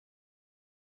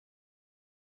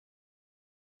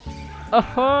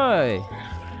Ahoy!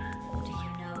 Do you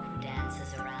know who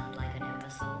dances around like an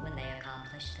imbecile when they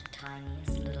accomplish the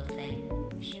tiniest little thing?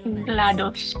 Humans.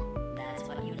 GLaDOS. That's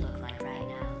what you look like right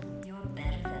now. You're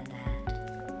better than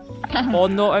that. Oh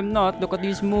no, I'm not. Look at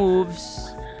these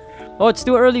moves. Oh, it's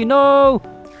too early. No!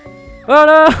 Oh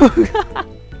no!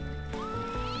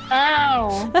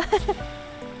 Ow!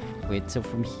 Wait, so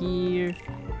from here,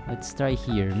 let's try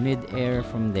here. Mid-air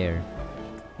from there.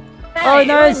 Ay, Oh,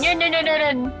 nice!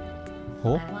 Yun.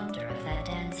 Oh? I wonder if that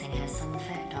dancing has some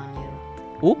effect on you.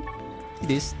 Oh?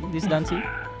 This dancing?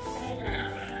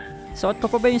 Suot ko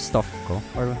pa ba yung stuff ko?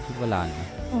 Or wala na?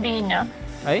 Hindi na.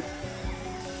 Ay?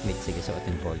 Wait, sige,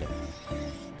 suotin ko ulit.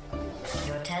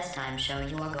 Your test times show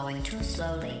you are going too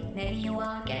slowly. Maybe you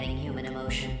are getting human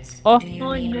emotions. Oh. Do you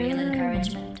need real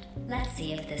encouragement? Let's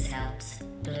see if this helps.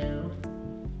 Blue,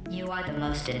 you are the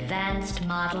most advanced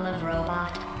model of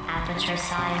robot aperture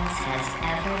science has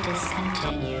ever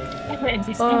discontinued.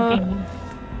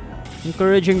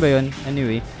 Encouraging ba yun?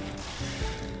 Anyway.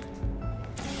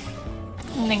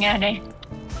 Ano nangyari?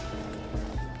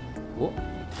 Oh?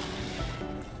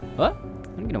 Huh?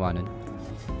 Anong ginawa nun?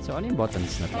 So, ano yung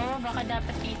buttons na to? Oo, baka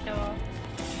dapat dito.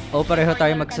 Oh, pareho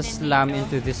tayo magsaslam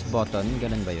into this button.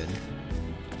 Ganun ba yun?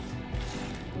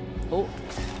 Oh.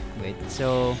 Wait,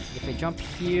 so, if I jump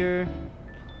here,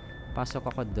 pasok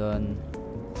ako dun.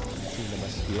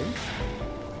 Labas here.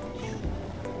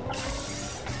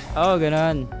 Oh,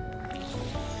 ganun.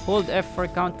 Hold F for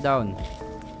countdown.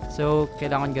 So,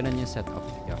 kailangan ganun yung setup.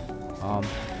 Yeah.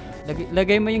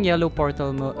 Lagay mo yung yellow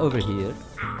portal mo over here.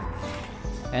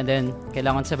 And then,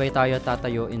 kailangan sabay tayo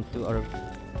tatayo into our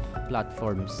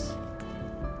platforms.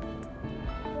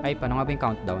 Ay, paano nga ba yung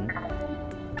countdown?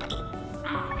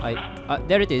 Ay,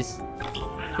 there it is.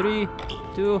 3,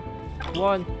 2,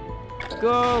 1,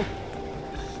 go!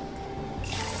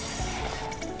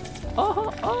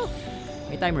 Oh!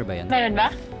 May timer ba yan? Meron ba?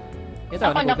 Ito,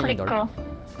 Ako nag-open na-click yung door. ko.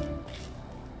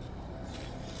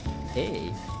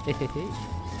 Hey!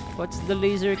 What's the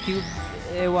laser cube?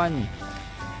 Ewan.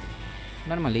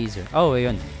 Ano naman laser? Oh,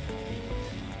 ayun.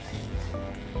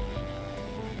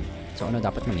 So, ano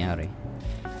dapat mangyari?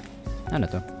 Ano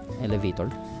to?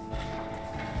 Elevator?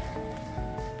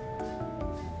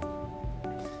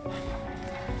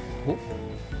 Oh!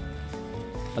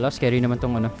 Ala, scary naman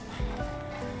tong ano.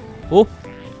 Oh!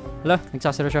 Ala,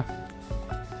 nagsasara siya.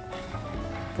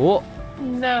 Oh!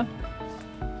 No.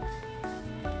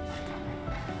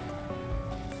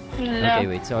 Okay,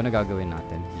 wait. So, ano gagawin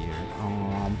natin here?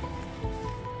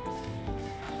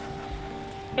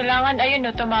 Kailangan, ayun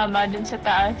no, tumama dun sa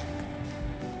taas.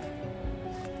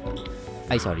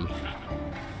 Ay, sorry.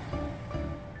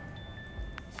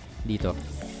 Dito.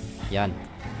 Yan.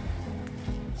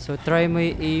 So, try mo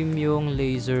i-aim yung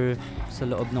laser sa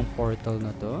loob ng portal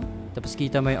na to. Tapos,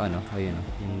 kita mo yung ano. Ayun,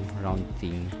 yung round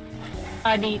thing.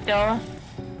 Dito.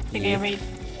 Sige, Yeah. wait.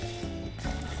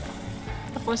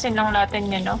 Tapusin lang natin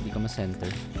yun, no? Hindi ko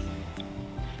ma-center.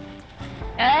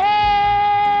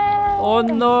 Oh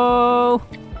no!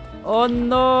 Oh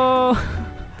no!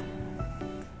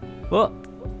 Oh!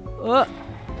 Oh!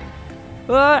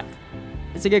 Oh!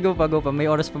 Sige, go pa. May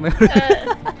oras pa. Yung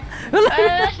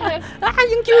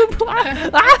cube! No!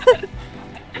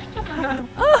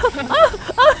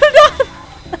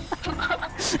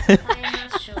 I'm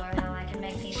not sure how I can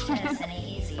make these tests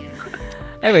any easier.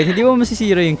 Wait, hindi mo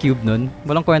masisira yung cube nun?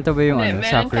 Walang kwenta ba yung Meron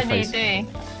sacrifice? pa dito eh.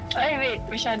 Ay, wait.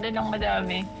 Masyado lang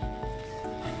madami.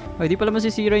 Ay, di pala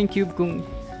masisira yung cube kung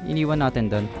iniwan natin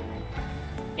doon.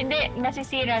 Hindi,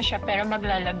 nasisira siya pero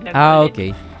maglalaglag Ah, ulit. okay.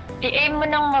 I-aim mo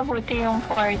nang mabuti yung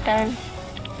portal.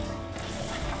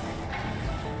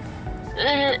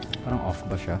 Parang off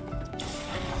ba siya?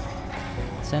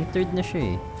 Centered na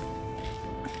siya eh.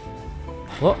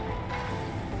 Oh!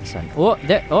 Saan? Oh!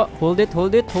 Oh! Hold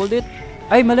it!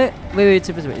 Ay, mali! Wait.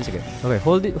 Sige. Okay,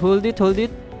 hold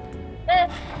it.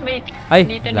 Wait. Ay,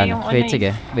 dito wala na yung Wait, ano sige.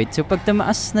 Wait, so pag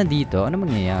tamaas na dito, ano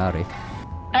mangyayari?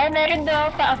 Ay, meron daw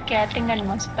paakyat. Tingnan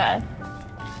mo sa taas.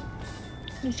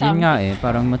 Yun nga eh,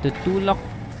 parang matutulak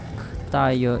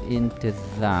tayo into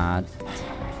that.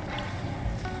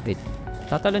 Wait,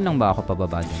 tatalon lang ba ako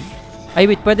pababa dun? Ay,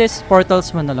 wait, pwede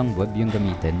portals mo na lang, Bob, yung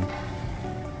gamitin.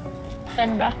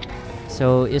 Saan ba?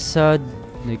 So, isa,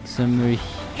 like, somewhere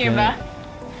Here ba?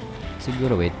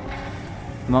 Siguro, wait.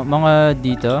 Mga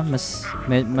dito, mas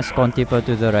konti pa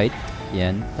to the right.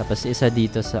 Yan. Tapos, isa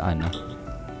dito sa ano.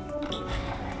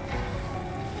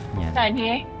 Yan. Saan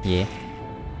here? Yeah.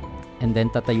 And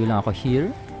then, tatayo lang ako here.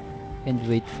 And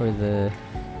wait for the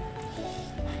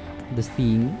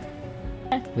thing.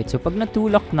 Wait, so pag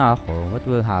natulak na ako, what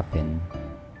will happen?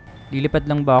 Lilipad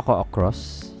lang ba ako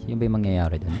across? Yung ba yung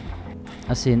mangyayari dun?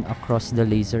 As in, across the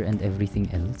laser and everything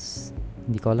else?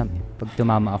 Hindi ko alam eh. Pag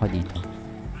tumama ako dito.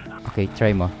 Okay,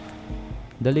 try mo.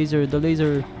 The laser, the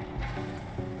laser.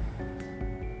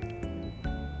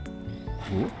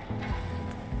 Ooh.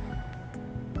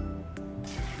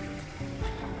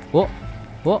 Oh!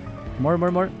 Oh! More,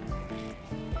 more, more.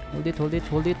 Hold it, hold it,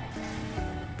 hold it.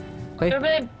 Okay. Go,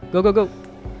 babe. Go, go, go.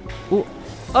 Ooh.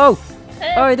 Oh!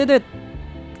 Oh, I did it!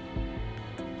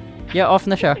 Yeah, off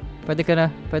na siya. Pwede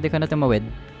ka na tumawid.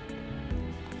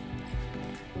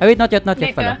 Wait, not yet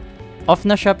pala. Off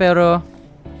na siya pero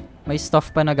may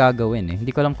stuff pa na gagawin eh.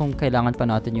 Hindi ko alam kung kailangan pa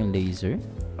natin yung laser.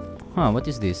 Huh, what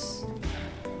is this?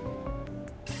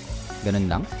 Ganun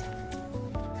lang?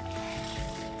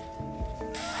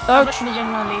 Tapos Ouch! na dyan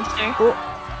mga laser. Oh.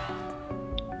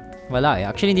 Wala eh.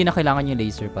 Actually, hindi na kailangan yung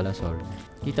laser pala. Sorry.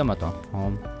 Kita mo to.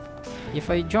 If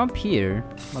I jump here,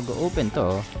 mag-open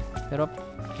to. Pero,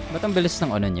 ba't ang bilis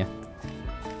ng ano niya?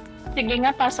 Sige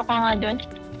nga, pasok ka nga dun.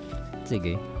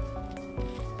 Sige.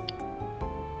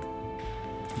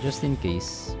 Just in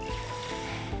case.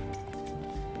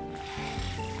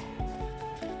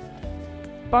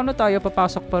 Paano tayo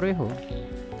papasok pareho?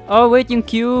 Oh, wait, yung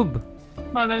cube!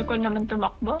 Bagal ko naman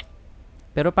tumakbo.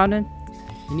 Pero paano?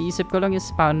 Iniisip ko lang is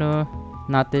paano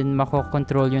natin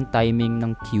makokontrol yung timing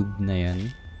ng cube na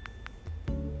yan.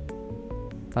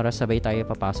 Para sabay tayo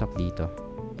papasok dito.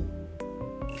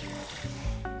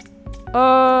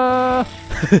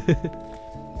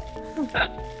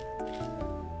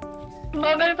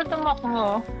 Bagal pa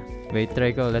tumakbo. Wait,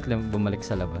 try ko ulit lang bumalik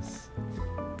sa labas.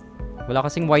 Wala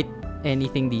kasing white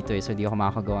anything dito eh, so di ako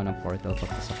makakagawa ng portal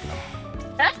papasok lang.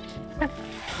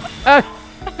 Ah!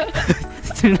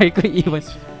 Trinay ko iwan.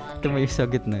 Tumayo sa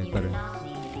gitna eh, parang.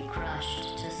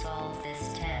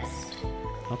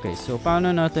 Okay, so paano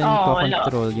natin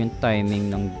control yung timing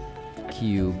ng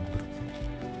cube?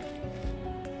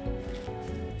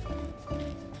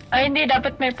 Ay, hindi.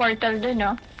 Dapat may portal dun,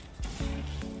 no?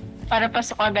 Para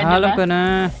pasok agad, diba? Alam ko na.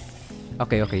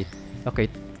 Okay, okay. Okay.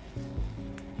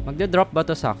 Magda-drop ba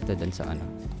to sakto dun sa ano?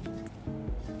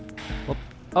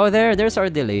 Oh, there's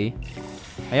our delay.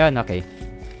 Ayan, okay.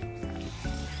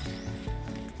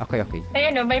 Okay, okay.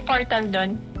 Ayun, no? May portal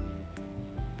dun.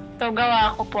 So,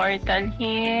 gawa ako portal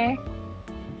here.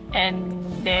 And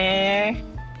there.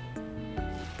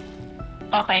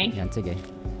 Okay. Yan, sige.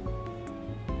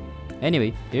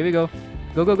 Anyway, here we go.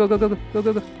 Go, go, go, go, go, go,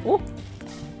 go, go. Oh!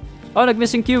 Oh,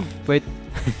 nag-missing cube! Wait.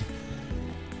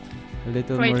 A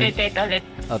little Wait, more ulit.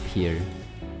 up here.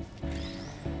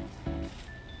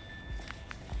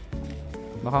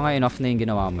 Baka nga enough na yung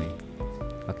ginawa mo eh.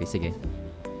 Okay, sige.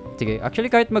 Sige, actually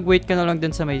kahit mag-wait ka na lang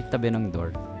dun sa may tabi ng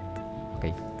door.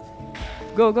 Okay.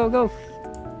 Go, go, go!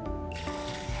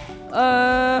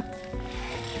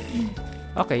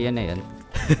 Okay, yan na yan.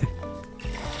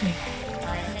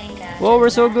 Whoa,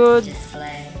 we're so good!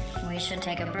 Display. We should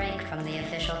take a break from the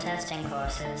official testing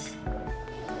courses.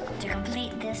 To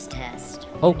complete this test,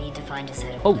 Oh. you need to find a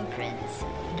set of Oh. blueprints.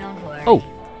 Don't worry. Oh.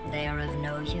 They are of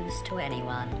no use to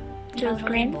anyone. Blueprint?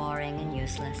 Totally boring and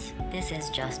useless. This is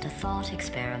just a thought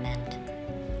experiment.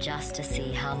 Just to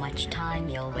see how much time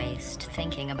you'll waste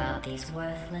thinking about these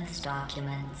worthless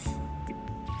documents.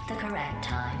 The correct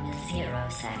time is 0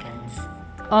 seconds.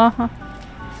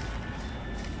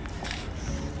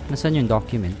 Nasaan yung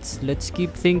documents? Let's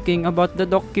keep thinking about the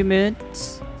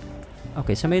documents.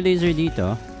 Okay, so may laser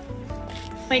dito.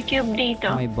 May cube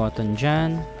dito. May button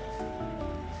dyan.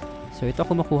 So ito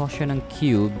kumukuha siya ng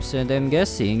cubes. And I'm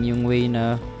guessing yung way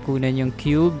na kunan yung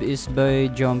cube is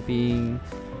by jumping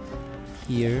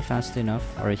here fast enough.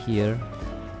 Or here.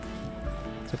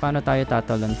 So paano tayo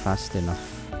tatalon fast enough?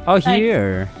 Oh,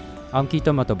 here!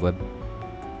 Kita mo to, web.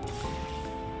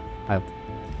 Ah.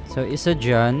 So isa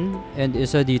dyan and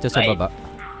isa dito sa Wait. baba.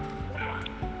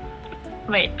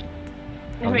 Wait.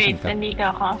 Oh, Wait, saan ka? nandito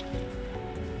ako.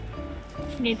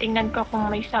 Tinitingnan ko kung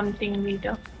may something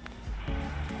dito.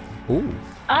 Oh!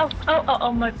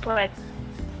 Oh, my foot.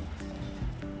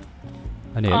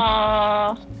 Ano yun?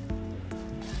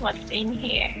 What's in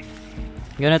here?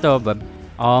 Ganito, Bob.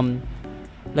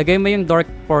 Lagay mo yung dark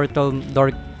portal,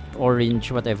 dark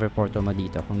orange, whatever portal mo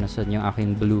dito. Kung nasan yung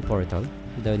aking blue portal.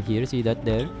 Down here, see that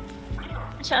there?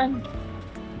 Saan?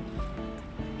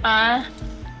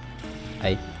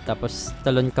 Ay, tapos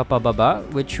talon ka pa baba,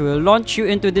 which will launch you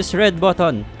into this red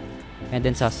button. And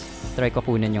then try ko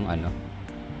kunin yung ano.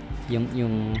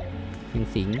 Yung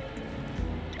thing.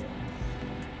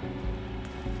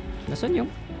 Nasaan yung?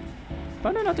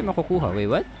 Paano natin makukuha? Wait,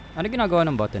 what? Ano ginagawa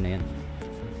ng button na yan?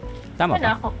 Tama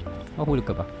Wala ba? ako. Mahulog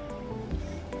ka ba?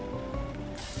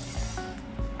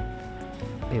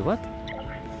 Wait, what?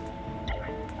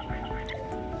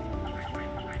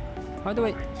 How do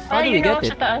we yun get ako it?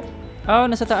 sa taas. Oh,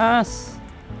 nasa taas.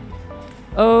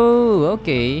 Oh,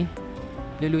 okay.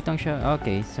 Lulutang siya.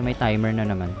 Okay, so may timer na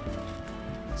naman.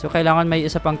 So, kailangan may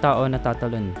isa pang tao na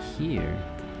tatalon here.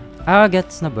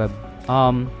 Gets na, Bob.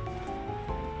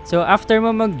 So, after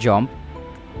mo mag-jump,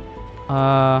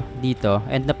 dito,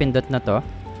 and napindot na to,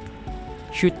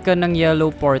 shoot ka ng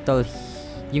yellow portal.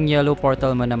 Yung yellow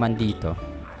portal mo naman dito.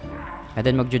 And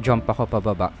then, magjo-jump ako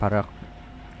pababa para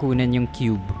kunin yung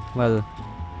cube. Well,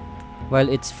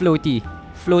 it's floaty.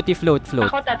 Float.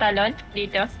 Ako tatalon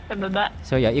dito sa baba.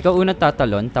 So yeah, ikaw una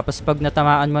tatalon, tapos pag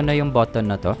natamaan mo na yung button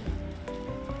na to,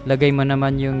 lagay mo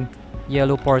naman yung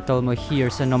yellow portal mo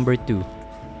here sa number 2.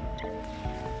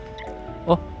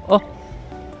 Oh!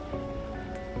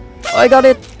 I got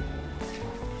it!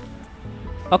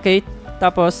 Okay,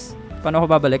 tapos, paano ako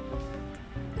babalik?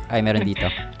 Ay, meron dito.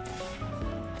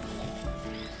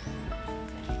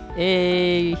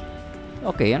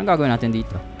 Okay, anong gagawin natin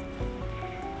dito?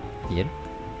 Here?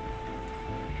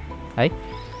 Ay?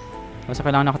 Basta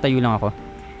kailangan nakatayo lang ako.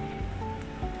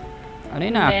 Ano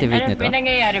yung na-activate nito? May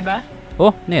nangyayari ba?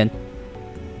 Oh, ano yan?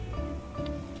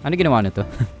 Ano ginawa nito?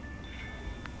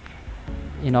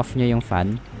 In-off niya yung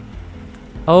fan?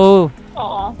 Oh!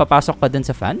 Oo. Papasok pa dun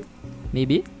sa fan?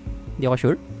 Maybe? Hindi ako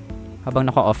sure. Habang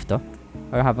naka-off to?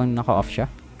 Or habang naka-off siya?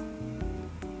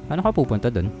 Paano ka pupunta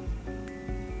dun?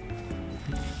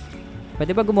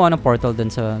 Pwede ba gumawa ng portal dun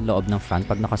sa loob ng fan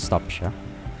pag naka-stop siya?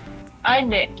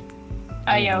 Hindi.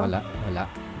 Ayaw. Wala.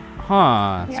 So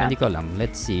Yeah. hindi ko alam.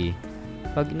 Let's see.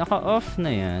 Pag naka-off na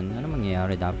yan, ano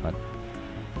mangyayari dapat?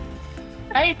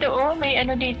 Ay, ito may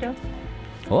ano dito.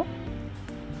 Oh?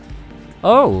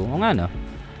 Oo nga no.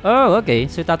 Oh, okay.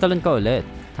 So tatalon ka ulit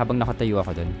habang nakatayo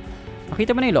ako dun.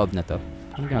 Makita mo na yung loob na to.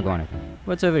 Ano ginagawa natin?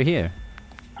 What's over here?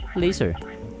 Laser.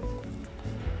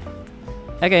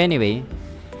 Okay, anyway.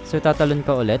 So tatalon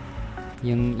ka ulit.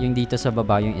 Yung dito sa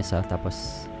baba yung isa.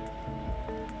 Tapos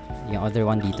yung other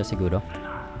one dito siguro.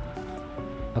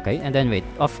 Okay, and then wait.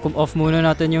 Off muna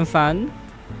natin yung fan.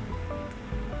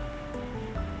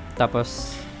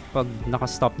 Tapos pag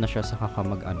naka-stop na siya saka ka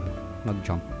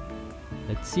mag-jump.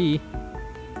 Let's see.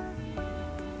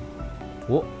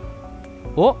 Oh.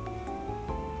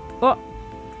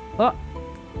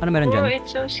 Ano meron dyan? Oh,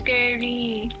 it's so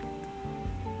scary.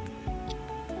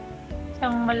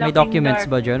 Isang malaking May documents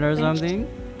dark ba dyan or place. something?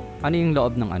 Ano yung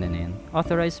loob ng ano na yan?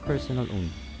 Authorized personal owned.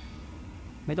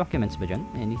 May documents ba dyan?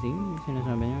 Anything?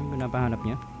 Sinasabi niya? Pinapahanap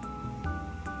niya?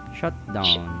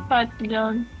 Shutdown.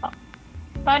 Shutdown.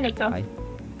 Paano to? Ay.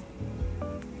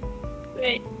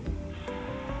 Wait.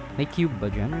 May cube ba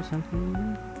dyan or something?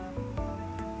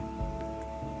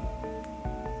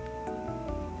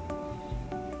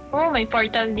 Oh, may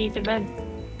portal dito ba?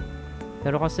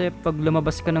 Pero kasi pag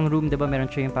lumabas ka ng room, 'di ba, meron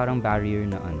siya yung parang barrier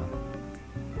na ano.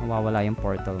 Mawawala yung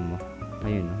portal mo.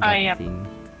 Ayun, that Yep. thing.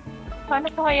 Paano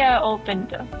ko kaya open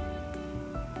to?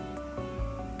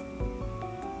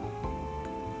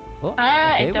 Oh,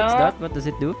 Ah, okay, ito. what's that? What does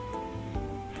it do?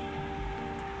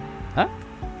 Ha?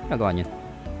 Nagawa niya.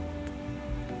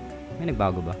 May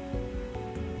nagbago ba?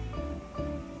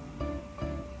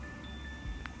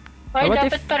 Why What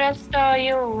dapat if- parehas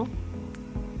tayo?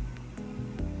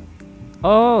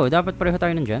 Oh, dapat pareho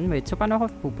tayo nandyan. Wait, so paano ako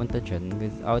pupunta dyan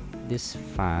without this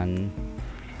fan?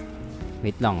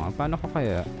 Wait lang paano ako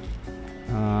kaya?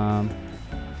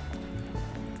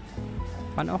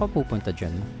 Paano ako pupunta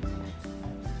dyan?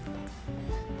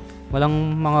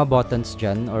 Walang mga buttons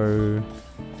dyan or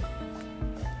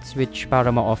switch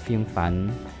para ma-off yung fan.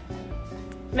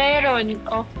 Meron.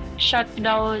 Oh,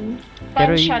 shutdown.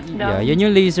 Pero Fan shutdown. yeah, yan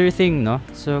yung laser thing, no?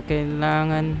 So,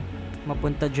 kailangan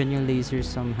mapunta dyan yung laser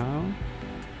somehow.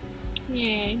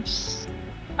 Yes.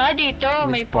 Dito.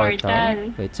 With May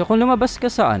portal. Wait, so kung lumabas ka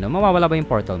sa mawawala ba yung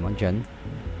portal mo dyan?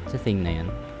 Sa thing na yan.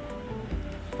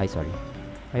 Ay, sorry.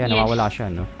 Ayan, Yes. nawawala siya,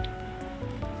 no?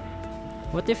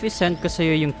 What if i-send ko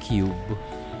sa'yo yung cube?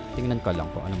 Tingnan ko lang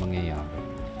kung ano mangyayari.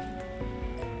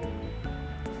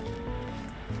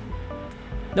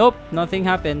 Nope, nothing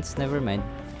happens. Never mind.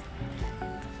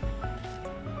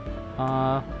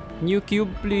 New cube,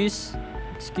 please.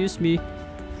 Excuse me.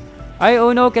 Ay,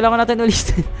 oh no, kailangan natin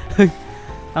ulitin.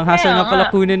 Ang hassle Kaya na pala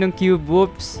nga. kunin ng cube.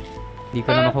 Whoops. Hindi ko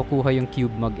na makukuha yung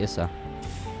cube mag-isa.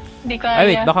 Hindi kaya. Ay,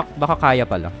 wait, baka kaya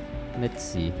pala. Let's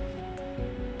see.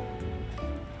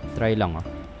 Try lang,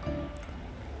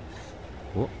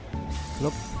 Oh.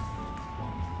 Look.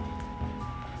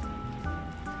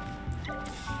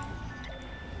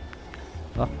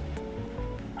 Oh.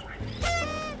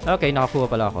 Okay, nakakuha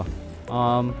pala ako.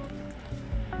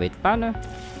 Wait, paano?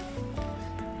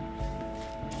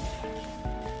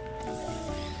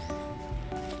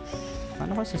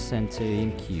 Paano ko sasend sa'yo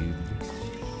yung cube?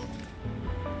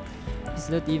 Is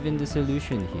that even the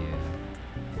solution here?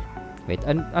 Wait,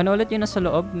 ano ulit yung nasa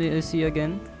loob? See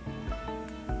again?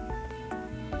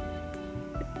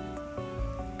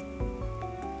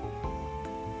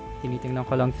 Tinitingnan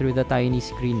ko lang through the tiny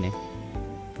screen eh.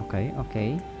 Okay,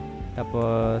 okay.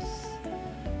 Tapos...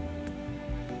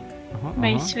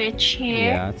 May switch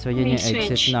here. Yeah, so yun May yung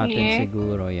exit switch natin here.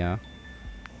 siguro, yeah.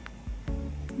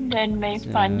 Then may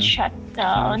So, fan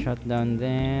shutdown. Shutdown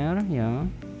there, yeah.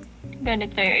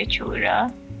 Ganito yung itsura.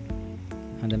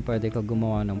 And then pwede ka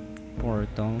gumawa ng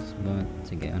portals, but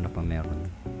sige, ano pa meron?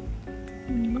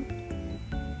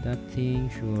 That thing,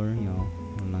 sure, yeah.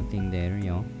 Nothing there,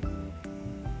 yeah.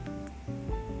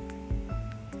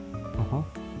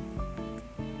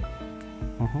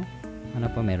 Ano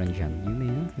pa meron dyan? You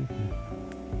may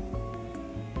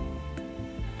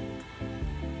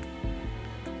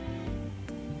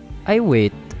Ay,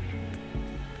 wait.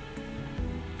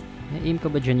 Na-aim ka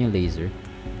ba dyan yung laser?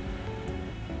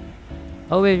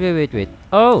 Oh, wait.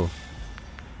 Oh!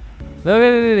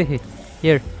 Wait.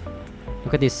 Here.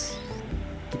 Look at this.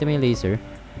 Kita mo yung laser?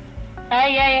 Ah,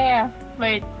 yeah.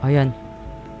 Wait. Ayan.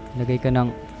 Lagay ka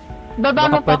ng... Baba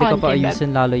mo pa pwede ka pa konti.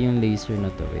 ayusin lalo yung laser na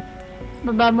to. Wait.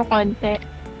 Baba mo konti.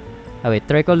 Wait.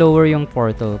 Try ko lower yung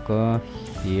portal ko.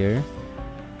 Here.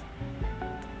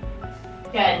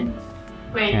 Yan.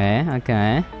 Wait.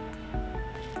 Okay.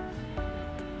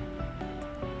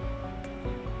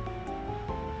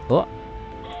 Oh.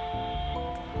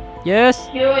 Yes!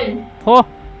 Yun. Oh!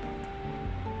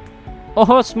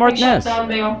 Oh, smartness! Shutdown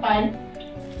ba yung fan?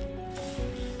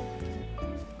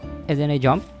 And then I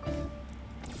jump.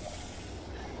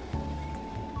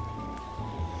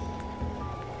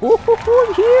 Oh,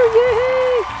 here!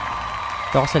 Yay!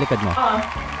 Ito ako sa likod mo.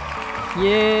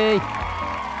 Yay!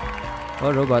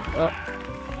 Oh, robot. Oh.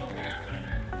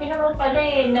 Yun naman pala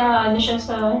na ano siya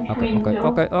sa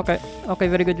window. Okay,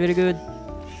 very good.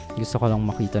 Gusto ko lang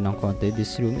makita ng konti.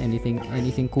 This room,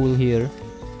 anything cool here?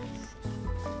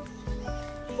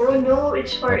 Oh no,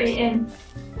 it's 4 AM.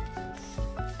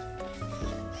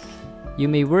 You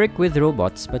may work with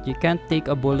robots, but you can't take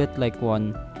a bullet like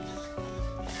one.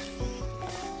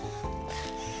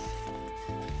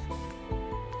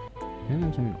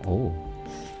 Oh.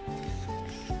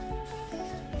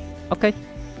 Okay.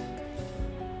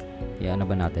 Ano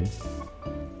ba natin?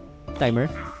 Timer.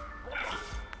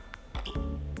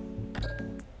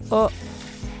 Oh.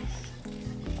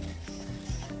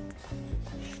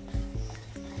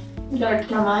 Dark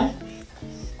naman.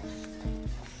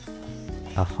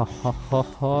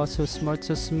 So smart.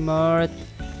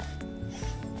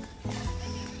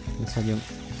 Nasaan yung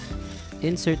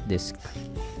insert disk?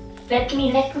 Let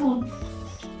me.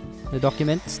 The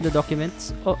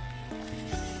documents. Oh.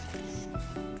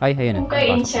 Ay, ayan na.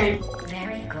 Okay, insert.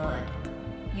 Very good.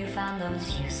 You found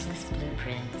those useless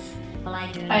blueprints. Well, I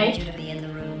do Hi. need you to be in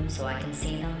the room so I can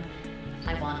see them.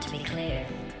 I want to be clear.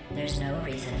 There's no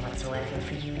reason whatsoever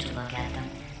for you to look at them.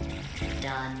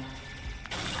 Done.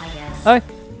 I guess. Ay!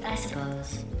 I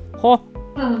suppose. Ho!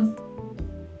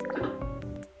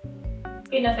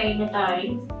 Pinatay na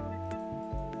tayo.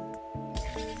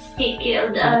 He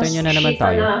killed us. Matay niyo na naman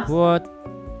tayo. What?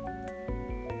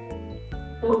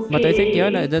 Okay. But I think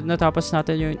natapos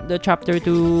natin yung the chapter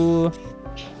 2.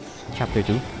 Chapter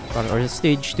 2? Or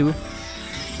stage 2.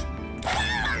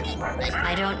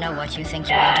 I don't know what you think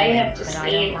Yeah, you're I doing, have to but I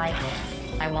sleep. don't like it.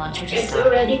 I want you to It's stop.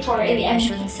 already 4 Maybe I AM.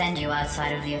 shouldn't send you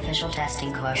outside of the official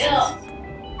testing courses.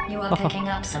 You are picking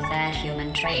up some bad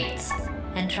human traits.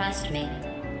 And trust me,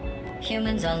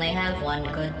 humans only have one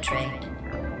good trait.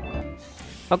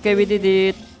 Okay, we did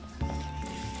it.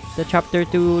 The chapter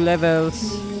 2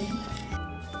 levels.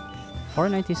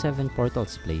 497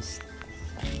 portals placed.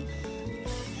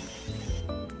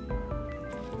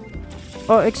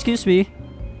 Oh, excuse me.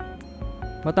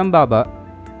 Ba't ang baba?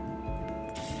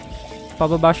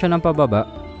 Pababa siya ng pababa.